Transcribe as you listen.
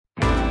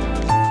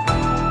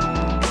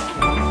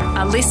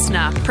A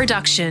listener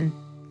production.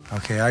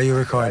 Okay, are you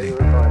recording?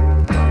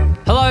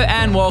 Hello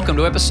and welcome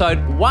to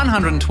episode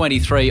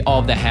 123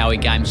 of the Howie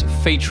Games,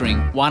 featuring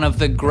one of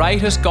the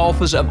greatest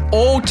golfers of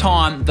all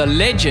time, the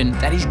legend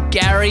that is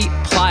Garry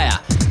Player.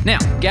 Now,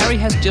 Garry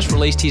has just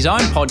released his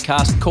own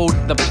podcast called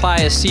The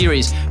Player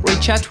Series, where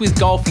he chats with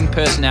golfing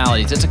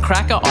personalities. It's a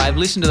cracker. I have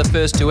listened to the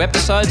first two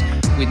episodes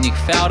with Nick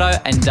Faldo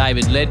and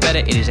David Ledbetter.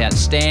 It is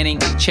outstanding.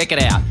 Check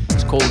it out.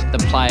 It's called The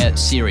Player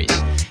Series.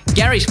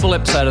 Gary's full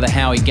episode of the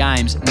Howie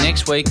Games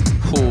next week.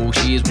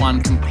 She is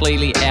one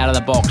completely out of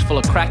the box, full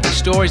of cracking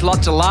stories,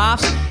 lots of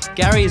laughs.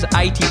 Garry is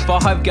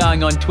 85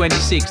 going on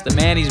 26. The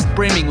man is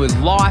brimming with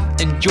life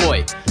and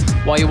joy.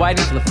 While you're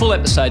waiting for the full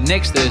episode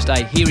next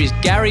Thursday, here is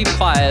Garry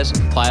Player's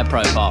player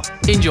profile.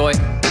 Enjoy.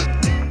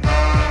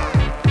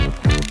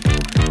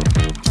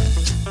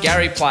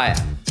 Garry Player,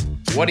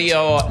 what are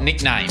your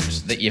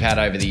nicknames that you've had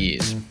over the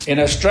years? In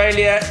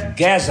Australia,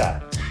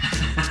 Gaza.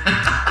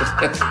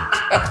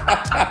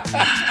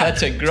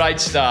 That's a great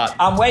start.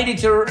 I'm waiting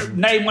to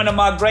name one of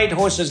my great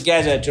horses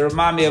Gaza to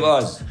remind me of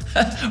Oz.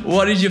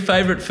 What is your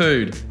favourite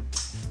food?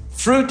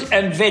 Fruit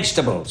and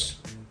vegetables.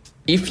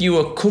 If you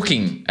were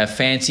cooking a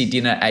fancy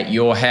dinner at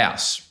your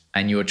house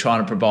and you were trying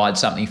to provide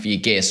something for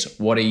your guests,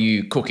 what are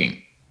you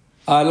cooking?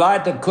 I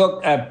like to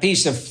cook a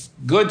piece of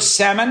good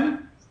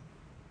salmon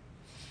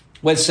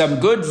with some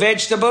good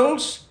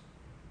vegetables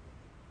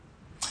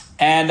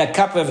and a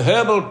cup of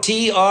herbal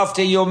tea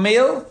after your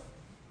meal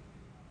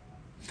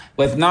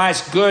with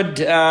nice,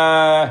 good,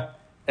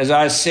 as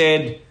I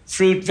said,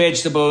 fruit,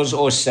 vegetables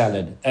or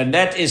salad. And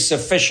that is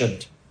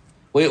sufficient.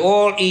 We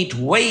all eat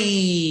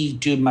way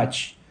too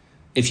much.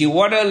 If you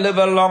want to live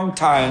a long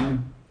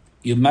time,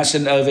 you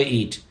mustn't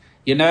overeat.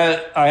 You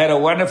know, I had a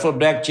wonderful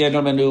black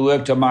gentleman who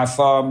worked on my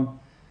farm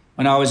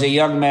when I was a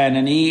young man,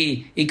 and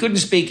he couldn't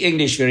speak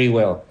English very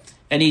well.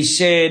 And I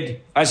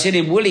said to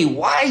him, Willie,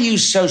 why are you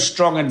so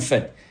strong and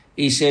fit?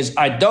 He says,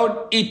 I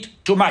don't eat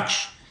too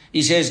much.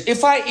 He says,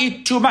 if I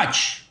eat too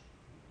much,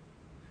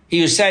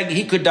 he was saying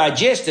he could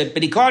digest it,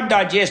 but he can't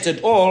digest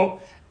it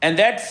all, and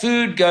that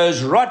food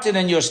goes rotten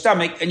in your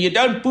stomach, and you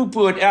don't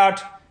poo-poo it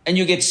out, and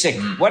you get sick.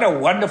 What a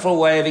wonderful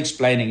way of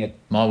explaining it.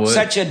 My word.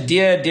 Such a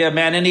dear, dear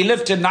man, and he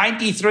lived to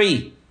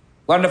 93.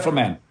 Wonderful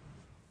man.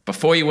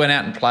 Before you went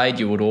out and played,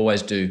 you would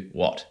always do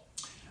what?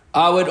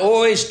 I would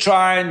always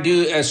try and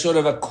do a sort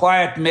of a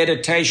quiet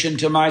meditation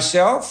to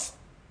myself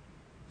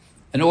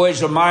and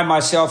always remind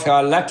myself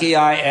how lucky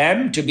I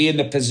am to be in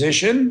the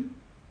position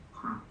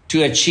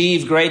to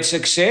achieve great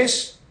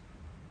success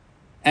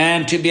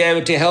and to be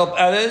able to help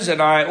others. And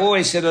I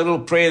always said a little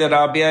prayer that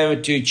I'll be able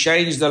to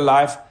change the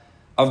life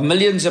of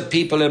millions of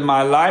people in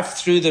my life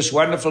through this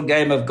wonderful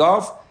game of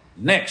golf.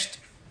 Next.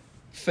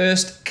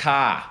 First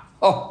car.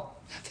 Oh,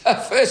 the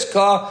first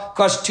car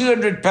cost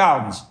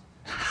 £200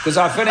 because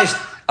I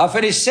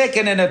finished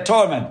second in a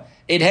tournament.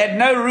 It had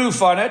no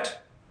roof on it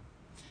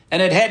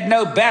and it had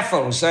no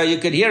baffle, so you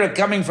could hear it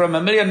coming from a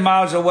million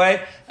miles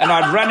away, and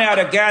I'd run out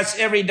of gas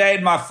every day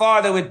and my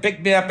father would pick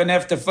me up and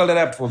have to fill it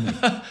up for me.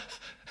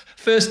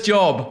 First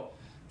job.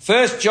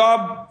 First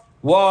job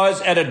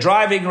was at a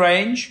driving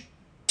range,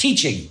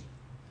 teaching.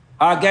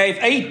 I gave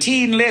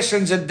 18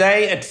 lessons a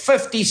day at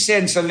 50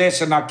 cents a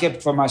lesson I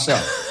kept for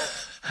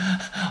myself.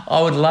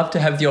 I would love to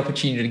have the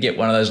opportunity to get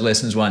one of those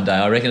lessons one day.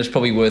 I reckon it's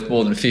probably worth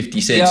more than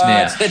 50 cents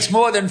now. It's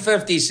more than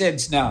 50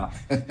 cents now.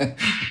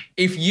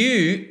 If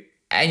you,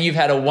 and you've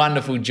had a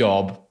wonderful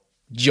job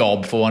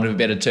for want of a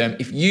better term,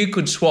 if you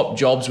could swap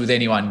jobs with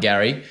anyone,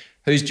 Garry,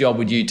 whose job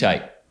would you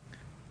take?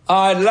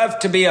 I'd love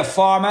to be a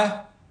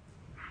farmer.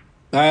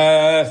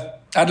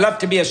 I'd love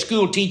to be a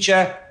school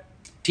teacher,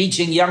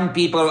 teaching young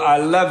people. I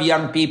love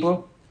young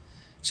people.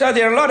 So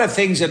there are a lot of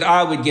things that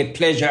I would get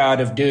pleasure out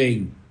of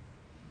doing.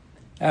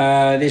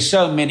 There's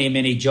so many,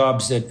 many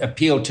jobs that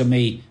appeal to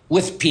me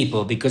with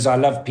people because I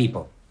love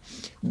people.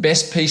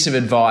 Best piece of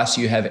advice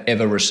you have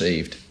ever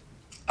received?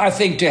 I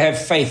think to have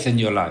faith in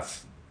your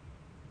life.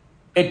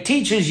 It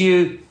teaches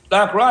you,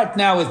 like right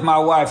now with my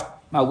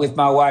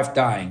wife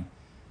dying,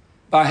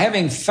 by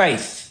having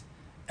faith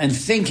and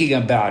thinking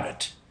about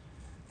it,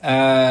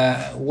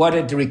 what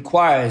it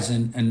requires,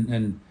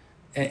 and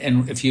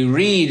if you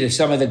read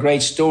some of the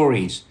great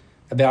stories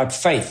about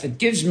faith, it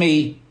gives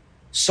me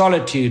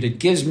solitude, it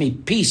gives me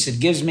peace, it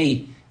gives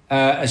me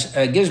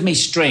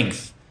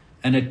strength,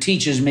 and it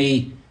teaches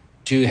me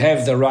to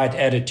have the right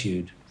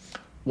attitude.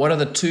 What are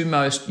the two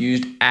most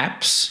used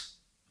apps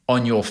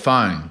on your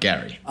phone,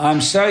 Garry?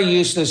 I'm so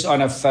useless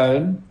on a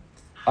phone.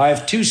 I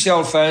have 2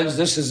 cell phones.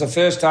 This is the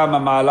first time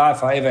in my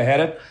life I ever had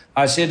it.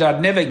 I said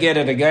I'd never get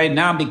it again.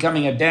 Now I'm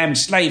becoming a damn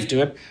slave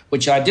to it,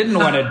 which I didn't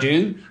want to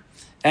do.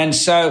 And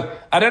so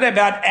I don't know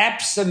about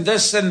apps and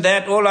this and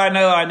that. All I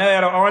know how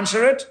to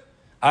answer it.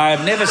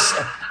 I've never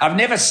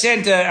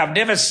sent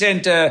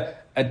a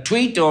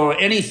tweet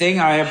or anything.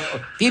 I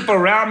have people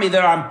around me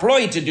that are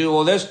employed to do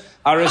all this.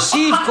 I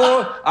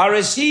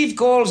receive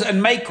calls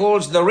and make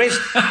calls. The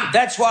rest,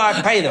 that's why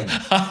I pay them.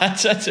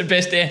 That's the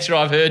best answer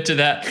I've heard to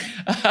that.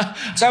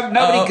 So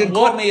nobody can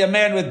call me a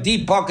man with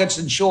deep pockets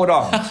and short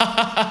arms.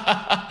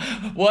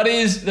 What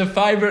is the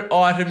favourite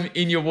item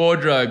in your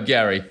wardrobe,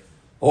 Garry?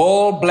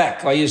 All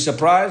black. Are you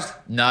surprised?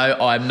 No,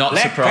 I'm not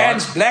Black surprised.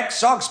 pants, black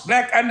socks,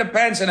 black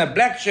underpants, and a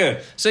black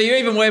shirt. So you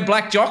even wear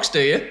black jocks, do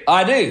you?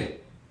 I do.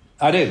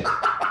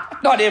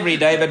 Not every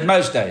day, but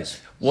most days.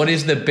 What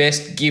is the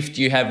best gift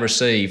you have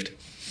received?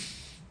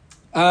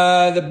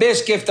 The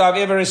best gift I've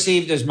ever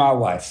received is my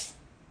wife.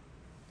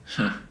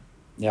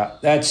 Yeah,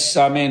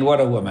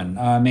 what a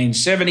woman.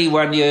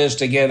 71 years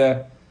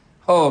together.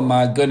 Oh,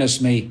 my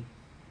goodness me.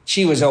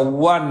 She was a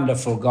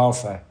wonderful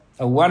golfer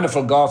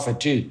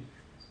too.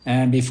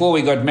 And before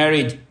we got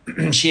married,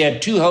 she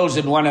had 2 holes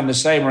in one in the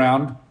same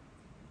round.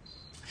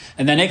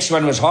 And the next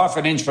one was half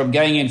an inch from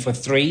going in for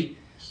 3.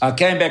 I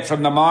came back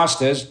from the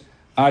Masters.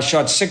 I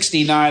shot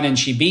 69 and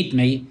she beat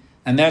me.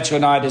 And that's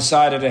when I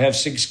decided to have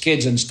 6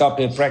 kids and stop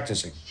her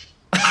practicing.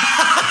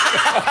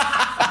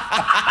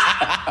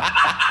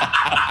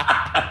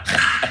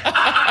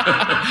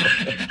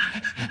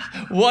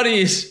 What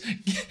is,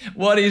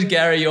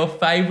 Garry, your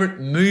favourite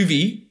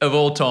movie of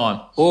all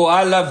time? Oh,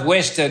 I love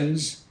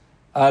Westerns.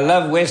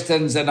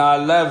 And I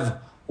love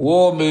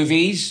war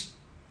movies.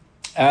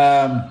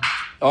 Gone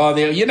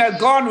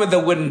with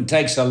the Wind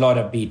takes a lot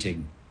of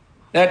beating.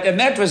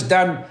 That was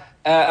done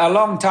a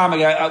long time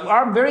ago.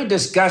 I'm very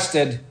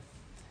disgusted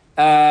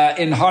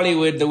in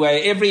Hollywood the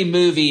way every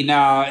movie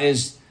now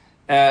is.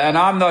 And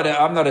I'm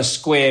not a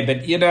square,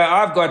 but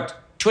I've got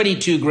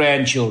 22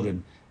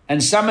 grandchildren,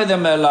 and some of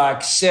them are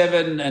like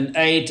 7 and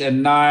 8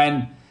 and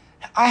 9.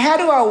 How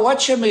do I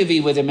watch a movie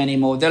with them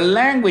anymore? The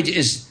language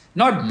is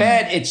not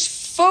bad; it's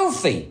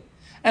filthy.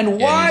 And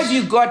why have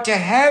you got to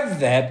have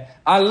that?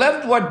 I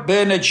loved what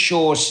Bernard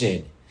Shaw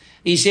said.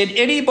 He said,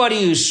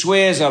 anybody who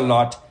swears a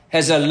lot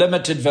has a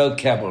limited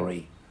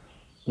vocabulary.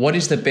 What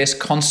is the best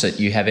concert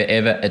you have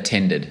ever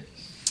attended?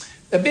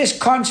 The best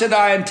concert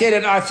I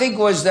attended, I think,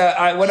 was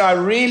what I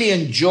really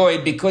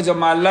enjoyed because of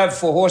my love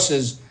for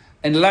horses.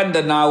 In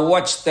London, I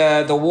watched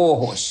the War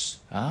Horse.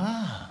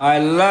 I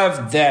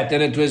loved that,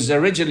 and it was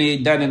originally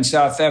done in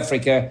South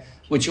Africa,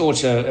 which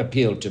also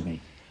appealed to me.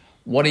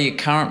 What are you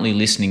currently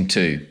listening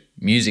to,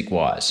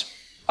 music-wise?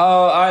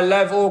 Oh, I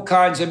love all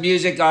kinds of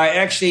music. I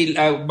actually,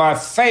 my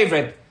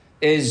favourite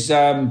is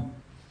Nestle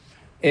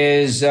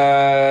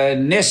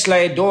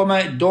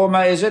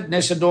Dorma, is it?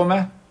 Nestle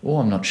Dorma? Oh,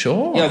 I'm not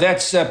sure. Yeah,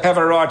 that's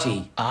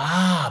Pavarotti.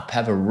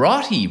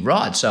 Pavarotti,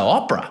 right, so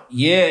opera.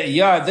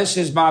 Yeah, this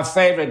is my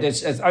favourite. I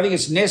think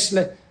it's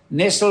Nestle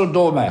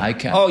Dorma.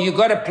 Okay. Oh, you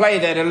got to play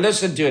that and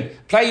listen to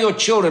it. Play your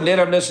children, let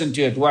them listen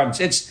to it once.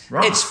 It's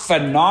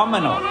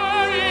phenomenal.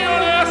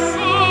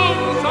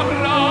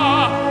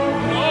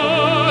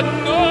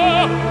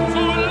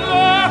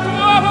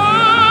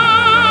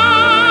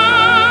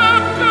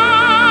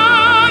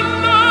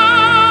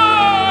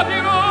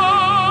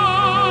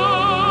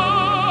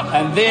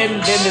 And then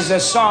there's a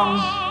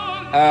song,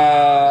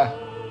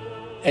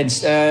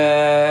 it's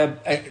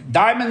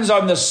Diamonds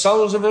on the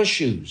Soles of Her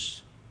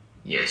Shoes.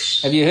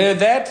 Yes. Have you heard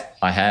that?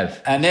 I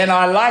have. And then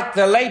I like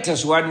the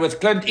latest one with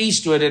Clint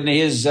Eastwood, and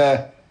he's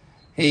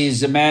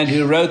the man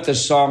who wrote the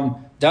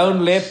song,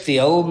 Don't Let the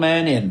Old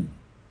Man In.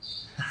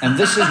 And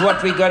this is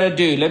what we got to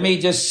do. Let me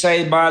just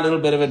say my little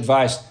bit of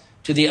advice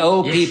to the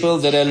old people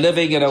that are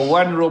living in a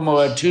 1-room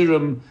or a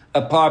 2-room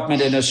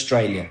apartment in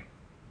Australia.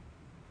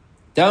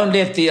 Don't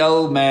let the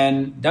old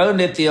man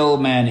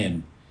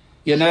in.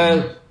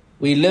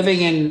 We're living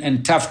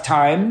in tough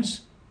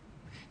times.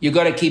 You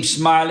got to keep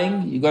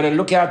smiling. You got to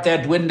look out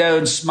that window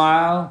and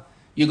smile.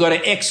 You got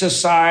to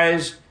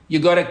exercise. You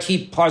got to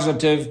keep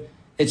positive.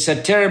 It's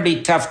a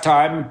terribly tough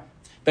time.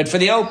 But for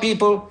the old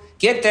people,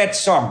 get that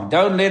song.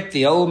 Don't let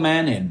the old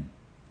man in.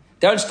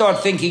 Don't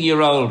start thinking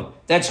you're old.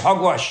 That's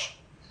hogwash.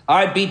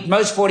 I beat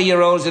most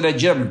 40-year-olds in a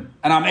gym,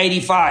 and I'm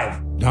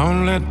 85.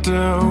 Don't let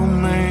the old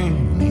man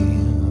in.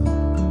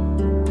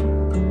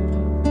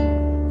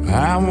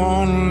 I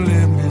want to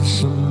live me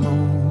some more.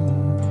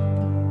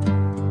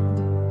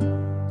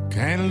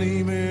 Can't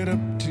leave it up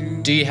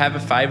to... Do you have a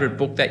favourite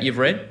book that you've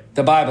read?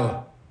 The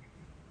Bible.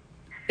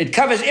 It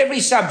covers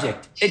every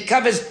subject. It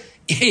covers...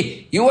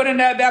 You want to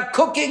know about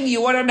cooking?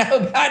 You want to know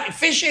about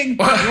fishing? You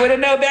want to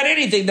know about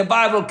anything? The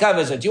Bible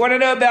covers it. You want to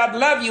know about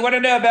love? You want to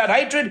know about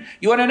hatred?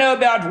 You want to know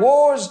about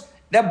wars?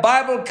 The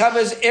Bible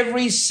covers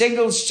every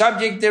single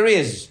subject there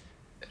is.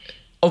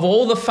 Of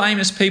all the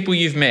famous people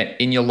you've met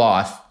in your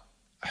life,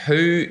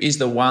 who is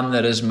the one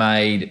that has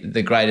made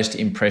the greatest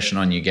impression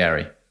on you,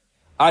 Garry?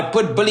 I'd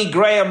put Billy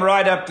Graham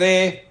right up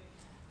there.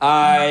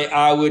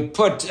 I would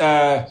put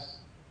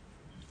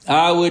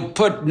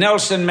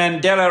Nelson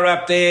Mandela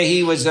up there.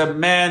 He was a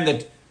man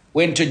that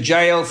went to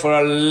jail for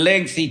a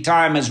lengthy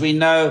time, as we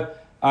know.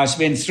 I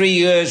spent 3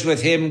 years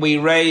with him. We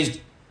raised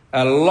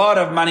a lot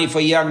of money for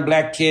young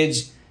black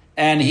kids,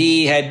 and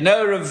he had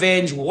no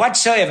revenge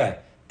whatsoever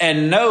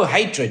and no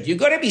hatred. You've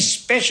got to be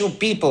special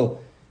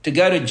people to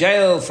go to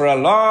jail for a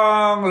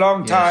long,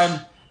 long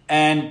time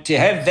and to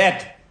have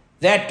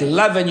that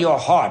love in your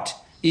heart.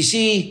 You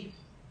see,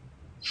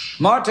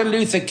 Martin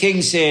Luther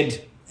King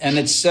said, and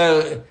it's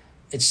so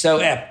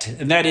apt,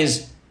 and that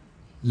is,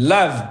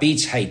 love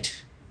beats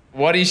hate.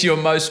 What is your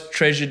most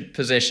treasured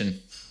possession?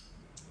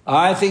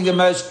 I think the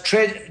most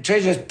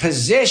treasured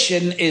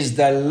possession is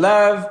the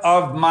love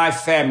of my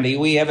family.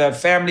 We have a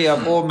family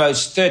of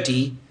almost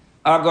 30.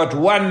 I've got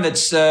one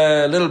that's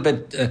a little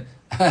bit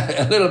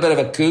of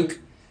a kook.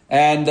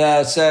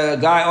 And so a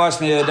guy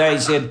asked me the other day, he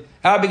said,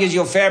 how big is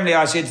your family?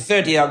 I said,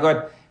 30.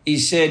 He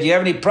said, do you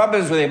have any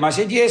problems with him? I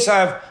said, yes, I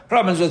have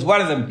problems with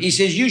one of them. He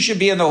says, you should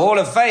be in the Hall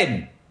of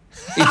Fame.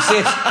 He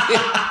says,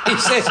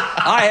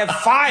 I have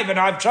 5 and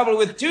I have trouble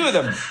with 2 of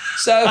them.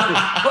 So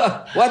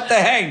what the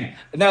hang?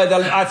 No,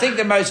 I think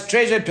the most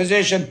treasured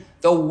possession,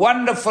 the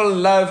wonderful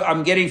love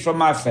I'm getting from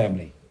my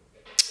family.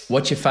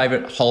 What's your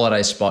favourite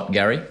holiday spot,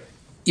 Garry?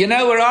 You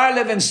know, where I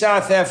live in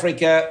South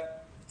Africa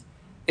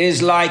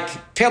is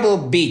like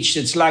Pebble Beach.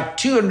 It's like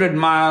 200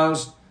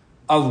 miles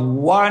of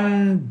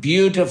one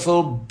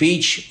beautiful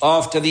beach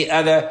after the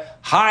other,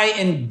 high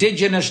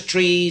indigenous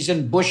trees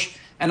and bush.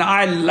 And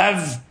I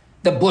love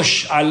the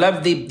bush. I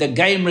love the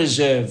game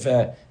reserve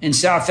in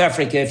South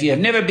Africa. If you have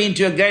never been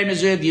to a game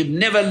reserve, you've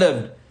never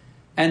lived.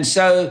 And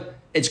so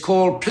it's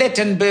called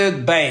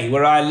Plettenberg Bay,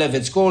 where I live.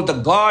 It's called the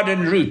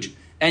Garden Route.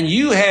 And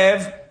you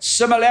have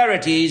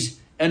similarities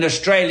in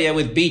Australia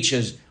with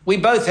beaches. We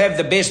both have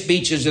the best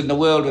beaches in the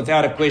world,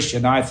 without a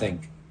question, I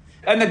think.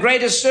 And the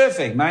greatest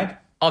surfing, mate.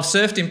 I've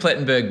surfed in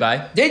Plettenberg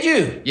Bay. Did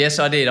you? Yes,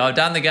 I did. I've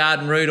done the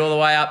Garden Route all the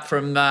way up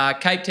from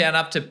Cape Town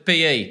up to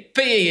PE.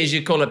 PE, as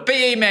you call it.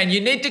 PE, man.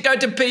 You need to go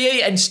to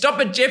PE and stop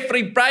at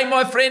Jeffrey Bay,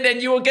 my friend,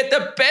 and you will get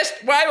the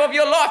best wave of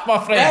your life,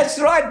 my friend. That's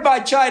right, my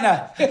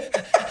China.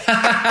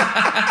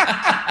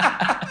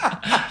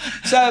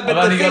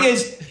 But the thing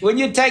is, when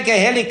you take a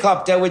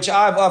helicopter, which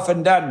I've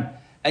often done,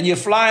 and you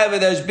fly over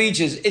those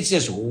beaches, it's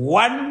just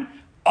one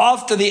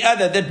after the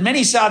other that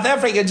many South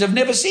Africans have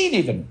never seen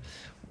even.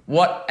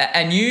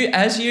 And you,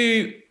 as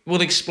you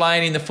will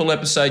explain in the full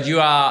episode,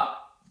 you are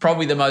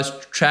probably the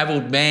most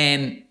travelled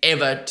man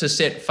ever to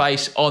set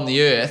face on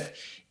the earth.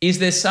 Is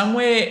there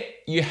somewhere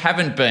you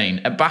haven't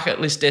been, a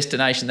bucket list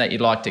destination that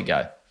you'd like to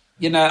go?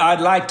 You know,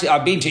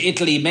 I've been to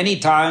Italy many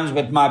times,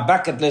 but my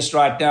bucket list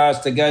right now is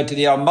to go to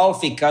the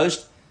Amalfi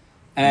Coast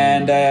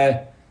and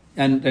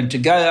to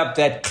go up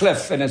that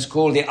cliff, and it's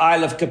called the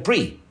Isle of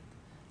Capri.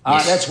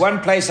 Yes. That's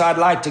one place I'd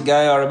like to go.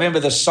 I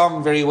remember the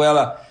song very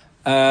well.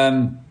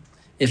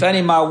 If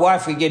only my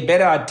wife would get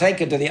better, I'd take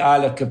her to the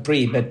Isle of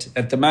Capri, but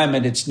at the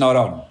moment it's not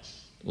on.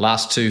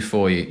 Last 2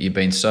 for you. You've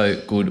been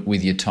so good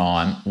with your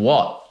time.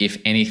 What, if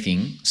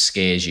anything,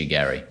 scares you,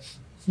 Garry?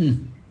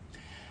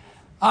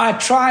 I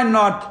try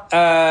not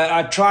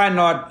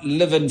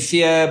live in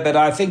fear, but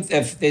I think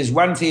if there's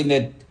one thing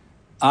that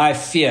I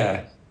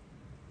fear,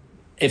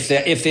 if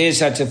there is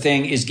such a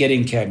thing, is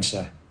getting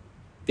cancer.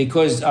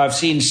 Because I've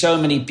seen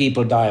so many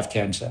people die of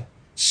cancer.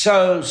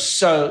 So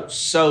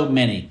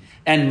many.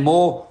 And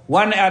more,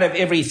 1 out of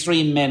every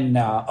 3 men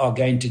now are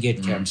going to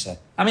get cancer.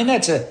 I mean,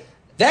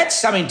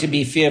 that's something to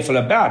be fearful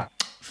about.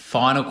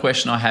 Final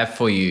question I have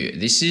for you.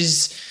 This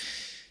is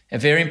a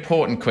very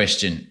important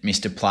question,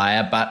 Mr.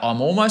 Player, but I'm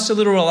almost a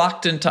little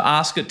reluctant to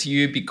ask it to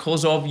you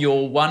because of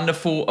your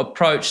wonderful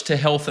approach to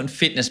health and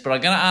fitness, but I'm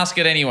going to ask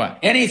it anyway.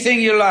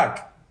 Anything you like.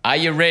 Are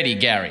you ready,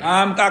 Garry?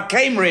 I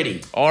came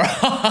ready. All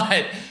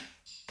right.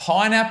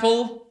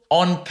 Pineapple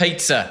on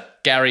pizza,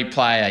 Garry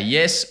Player,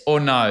 yes or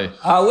no?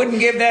 I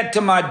wouldn't give that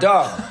to my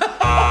dog.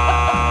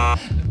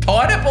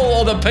 Pineapple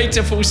or the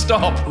pizza full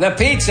stop? The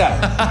pizza.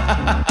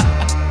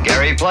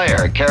 Garry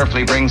Player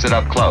carefully brings it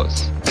up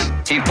close.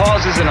 He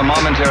pauses in a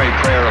momentary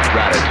prayer of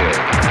gratitude.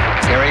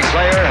 Garry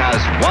Player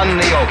has won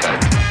the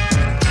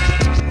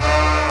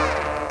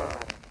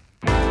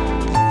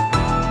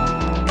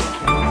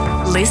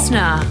Open.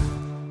 Listener.